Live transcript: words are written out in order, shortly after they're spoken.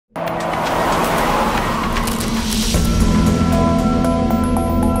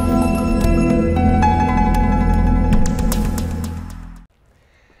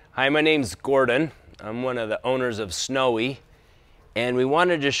Hi, my name's Gordon. I'm one of the owners of Snowy, and we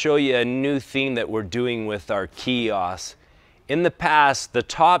wanted to show you a new thing that we're doing with our kiosks. In the past, the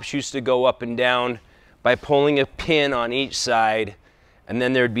tops used to go up and down by pulling a pin on each side, and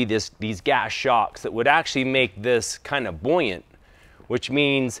then there'd be these gas shocks that would actually make this kind of buoyant, which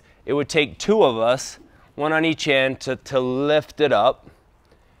means it would take two of us, one on each end, to lift it up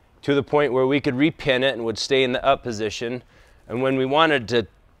to the point where we could repin it and would stay in the up position. And when we wanted to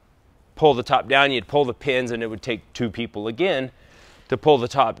pull the top down, you'd pull the pins and it would take two people again to pull the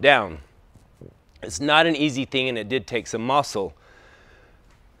top down. It's not an easy thing, and it did take some muscle.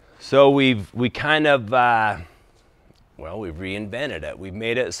 So we kind of, we've reinvented it. We've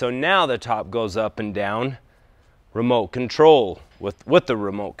made it so now the top goes up and down, remote control, with the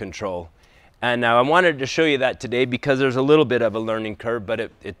remote control. And now I wanted to show you that today because there's a little bit of a learning curve, but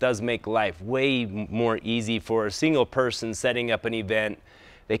it does make life way more easy for a single person setting up an event.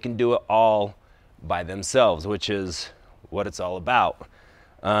 They can do it all by themselves, which is what it's all about.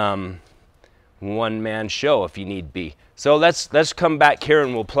 One-man show if you need be. So let's come back here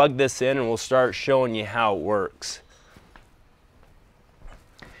and we'll plug this in and we'll start showing you how it works.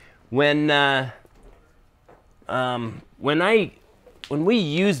 When we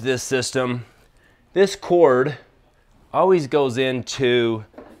use this system, this cord always goes into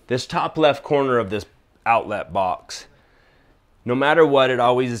this top left corner of this outlet box. No matter what, it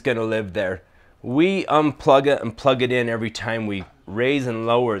always is going to live there. We unplug it and plug it in every time we raise and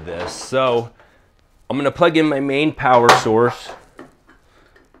lower this. So I'm going to plug in my main power source.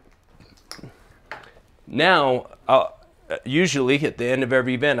 Now, usually at the end of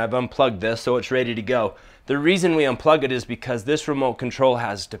every event, I've unplugged this so it's ready to go. The reason we unplug it is because this remote control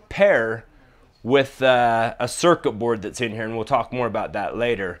has to pair with a circuit board that's in here, and we'll talk more about that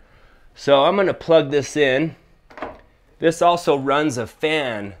later. So I'm going to plug this in. This also runs a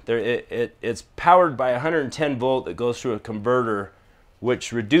fan. It's powered by 110 volt that goes through a converter,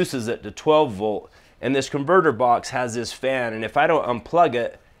 which reduces it to 12 volt. And this converter box has this fan, and if I don't unplug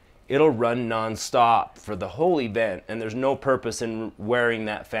it, it'll run non-stop for the whole event, and there's no purpose in wearing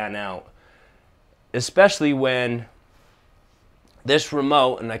that fan out. Especially when this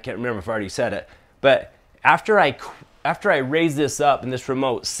remote, and I can't remember if I already said it, but after I raise this up and this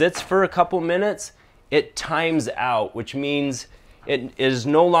remote sits for a couple minutes, it times out, which means it is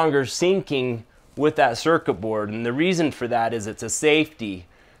no longer syncing with that circuit board. And the reason for that is it's a safety.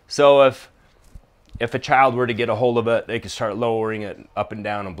 So if a child were to get a hold of it, they could start lowering it up and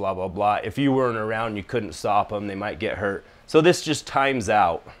down and blah, blah, blah. If you weren't around, you couldn't stop them. They might get hurt. So this just times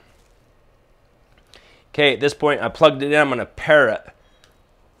out. Okay, at this point, I plugged it in. I'm going to pair it.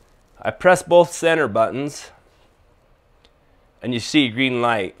 I press both center buttons, and you see green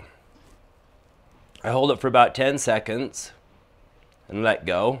light. I hold it for about 10 seconds and let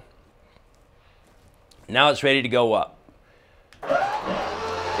go. Now it's ready to go up.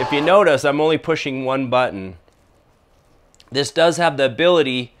 If you notice, I'm only pushing one button. This does have the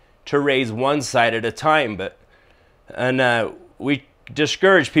ability to raise one side at a time, and we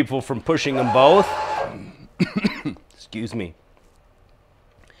discourage people from pushing them both. Excuse me.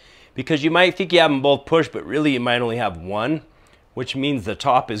 Because you might think you have them both pushed, but really you might only have one, which means the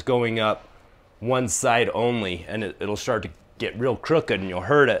top is going up one side only, and it'll start to get real crooked and you'll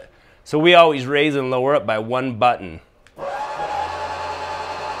hurt it. So we always raise and lower it by one button.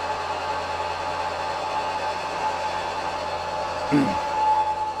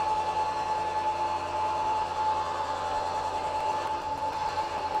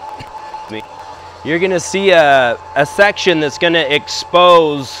 You're going to see a section that's going to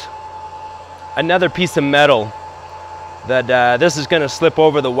expose another piece of metal. That this is going to slip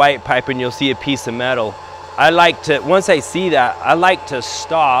over the white pipe and you'll see a piece of metal. I like to, once I see that, I like to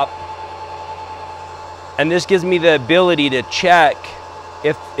stop, and this gives me the ability to check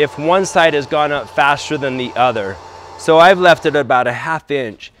if one side has gone up faster than the other. So I've left it about a ½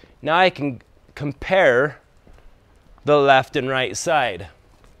 inch. Now I can compare the left and right side.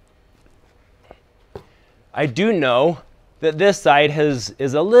 I do know that this side is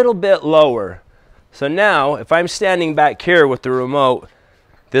a little bit lower. So now, if I'm standing back here with the remote,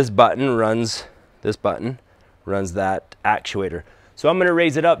 this button runs that actuator. So I'm going to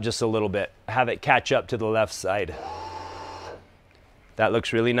raise it up just a little bit, have it catch up to the left side. That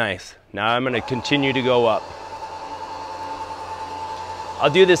looks really nice. Now I'm going to continue to go up. I'll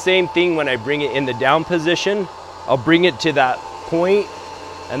do the same thing when I bring it in the down position. I'll bring it to that point,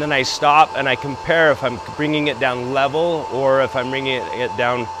 and then I stop and I compare if I'm bringing it down level or if I'm bringing it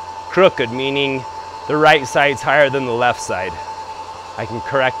down crooked, meaning the right side's higher than the left side. I can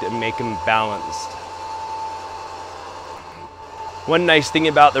correct it and make them balanced. One nice thing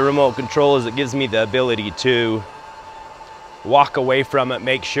about the remote control is it gives me the ability to walk away from it,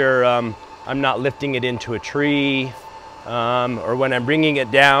 make sure I'm not lifting it into a tree, or when I'm bringing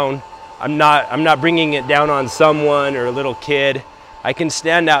it down, I'm not bringing it down on someone or a little kid. I can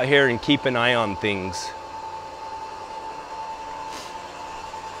stand out here and keep an eye on things.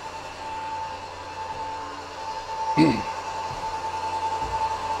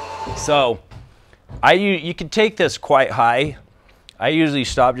 So you can take this quite high. I usually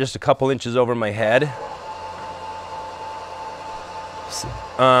stop just a couple inches over my head.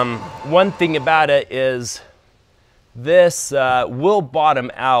 One thing about it is this will bottom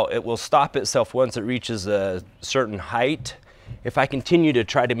out. It will stop itself once it reaches a certain height. If I continue to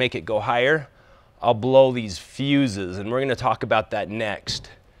try to make it go higher, I'll blow these fuses, and we're going to talk about that next.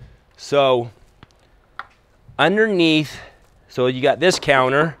 So underneath, so you got this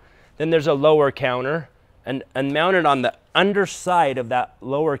counter, then there's a lower counter, and mounted on the underside of that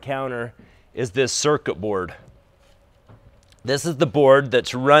lower counter is this circuit board. This is the board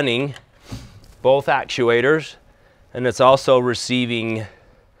that's running both actuators, and it's also receiving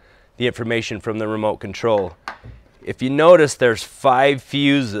the information from the remote control. If you notice, there's 5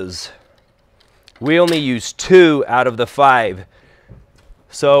 fuses. We only use 2 out of the 5.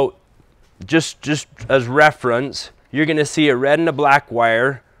 So just as reference, you're going to see a red and a black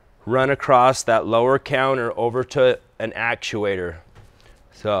wire run across that lower counter over to an actuator.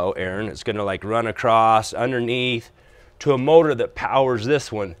 So Aaron, it's going to like run across underneath to a motor that powers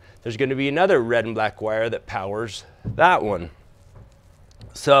this one. There's going to be another red and black wire that powers that one.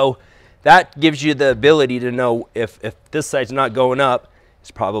 So that gives you the ability to know if this side's not going up,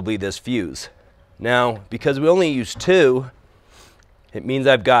 it's probably this fuse. Now, because we only use 2, it means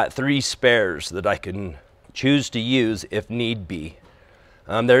I've got 3 spares that I can choose to use if need be.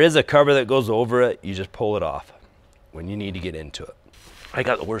 There is a cover that goes over it. You just pull it off when you need to get into it. I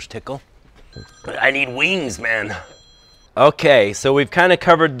got the worst tickle. I need wings, man. Okay, so we've kind of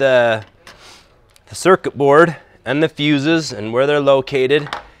covered the circuit board and the fuses and where they're located.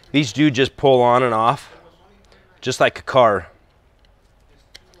 These do just pull on and off, just like a car.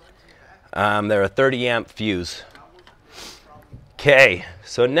 They're a 30 amp fuse. Okay,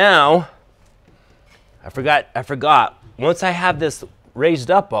 so now, I forgot, once I have this raised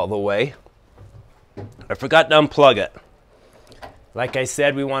up all the way, I forgot to unplug it. Like I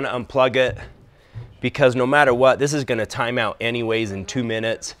said, we want to unplug it because no matter what, this is going to time out anyways in 2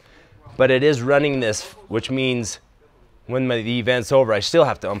 minutes. But it is running this, which means when the event's over, I still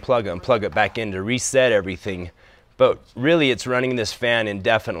have to unplug it back in to reset everything. But really, it's running this fan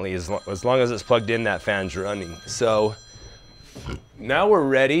indefinitely. As long as it's plugged in, that fan's running. So now we're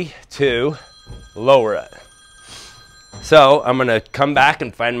ready to lower it. So I'm going to come back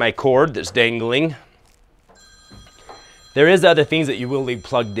and find my cord that's dangling. There is other things that you will leave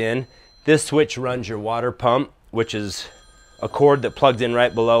plugged in. This switch runs your water pump, which is a cord that plugs in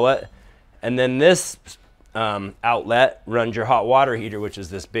right below it. And then this outlet runs your hot water heater, which is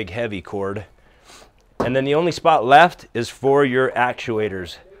this big heavy cord. And then the only spot left is for your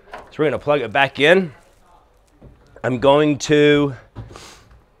actuators. So we're going to plug it back in. I'm going to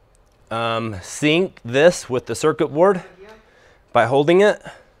sync this with the circuit board by holding it.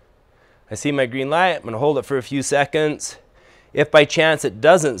 I see my green light. I'm going to hold it for a few seconds. If by chance it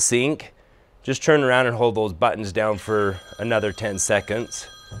doesn't sync, just turn around and hold those buttons down for another 10 seconds.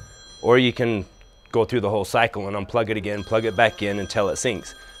 Or you can go through the whole cycle and unplug it again, plug it back in until it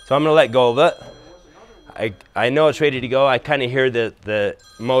syncs. So I'm going to let go of it. I know it's ready to go. I kind of hear the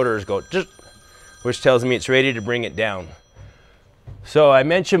motors go, which tells me it's ready to bring it down. So I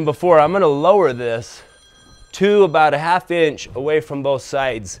mentioned before, I'm going to lower this to about a ½ inch away from both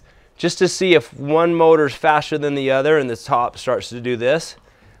sides, just to see if one motor's faster than the other and the top starts to do this.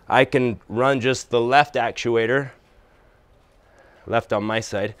 I can run just the left actuator, left on my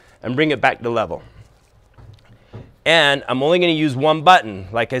side, and bring it back to level. And I'm only going to use one button.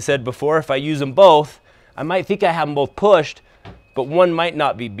 Like I said before, if I use them both, I might think I have them both pushed, but one might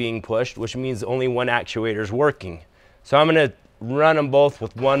not be being pushed, which means only one actuator is working. So I'm going to run them both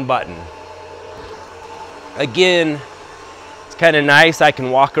with one button. Again, it's kind of nice. I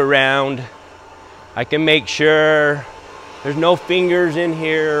can walk around. I can make sure there's no fingers in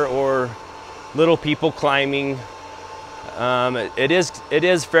here or little people climbing. It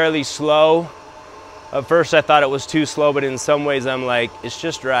is fairly slow. At first I thought it was too slow, but in some ways I'm like, it's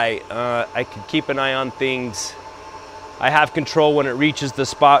just right. I can keep an eye on things. I have control when it reaches the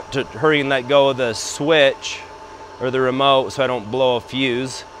spot to hurry and let go of the switch or the remote so I don't blow a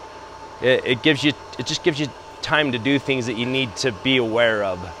fuse. It just gives you time to do things that you need to be aware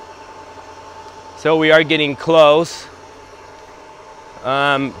of. So we are getting close.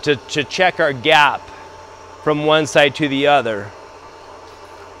 to check our gap from one side to the other.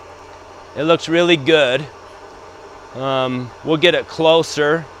 It looks really good. We'll get it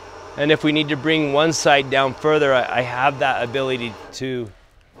closer, and if we need to bring one side down further, I have that ability to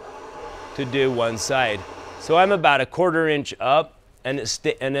do one side. So I'm about 1/4 inch up, and it's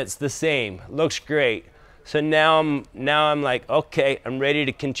the same. Looks great. So now I'm like, okay, I'm ready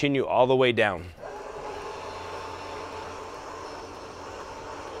to continue all the way down.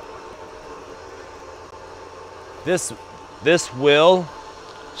 This will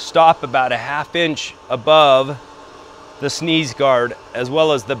stop about 1/2 inch above the sneeze guard as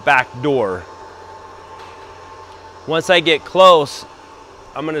well as the back door. Once I get close,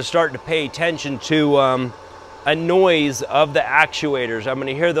 I'm going to start to pay attention to a noise of the actuators. I'm going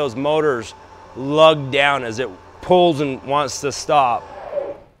to hear those motors lug down as it pulls and wants to stop.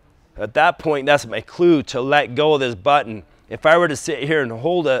 At that point, that's my clue to let go of this button. If I were to sit here and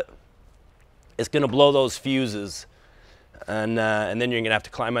hold it, it's going to blow those fuses, and then you're going to have to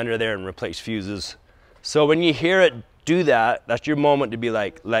climb under there and replace fuses. So when you hear it do that, that's your moment to be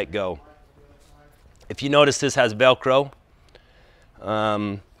like, let go. If you notice, this has Velcro.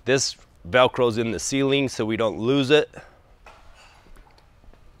 This Velcro's in the ceiling so we don't lose it.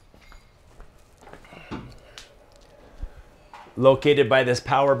 Located by this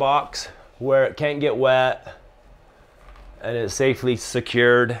power box where it can't get wet and it's safely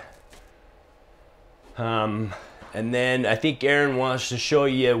secured. And then I think Aaron wants to show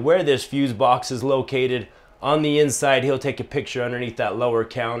you where this fuse box is located. On the inside, he'll take a picture underneath that lower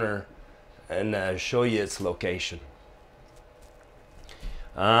counter and show you its location.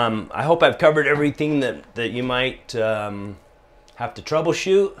 I hope I've covered everything that you might have to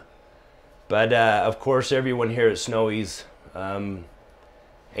troubleshoot. But of course, everyone here at Snowy's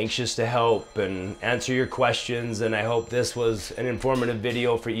anxious to help and answer your questions, and I hope this was an informative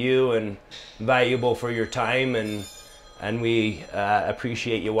video for you and valuable for your time, and we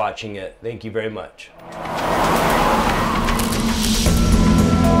appreciate you watching it. Thank you very much.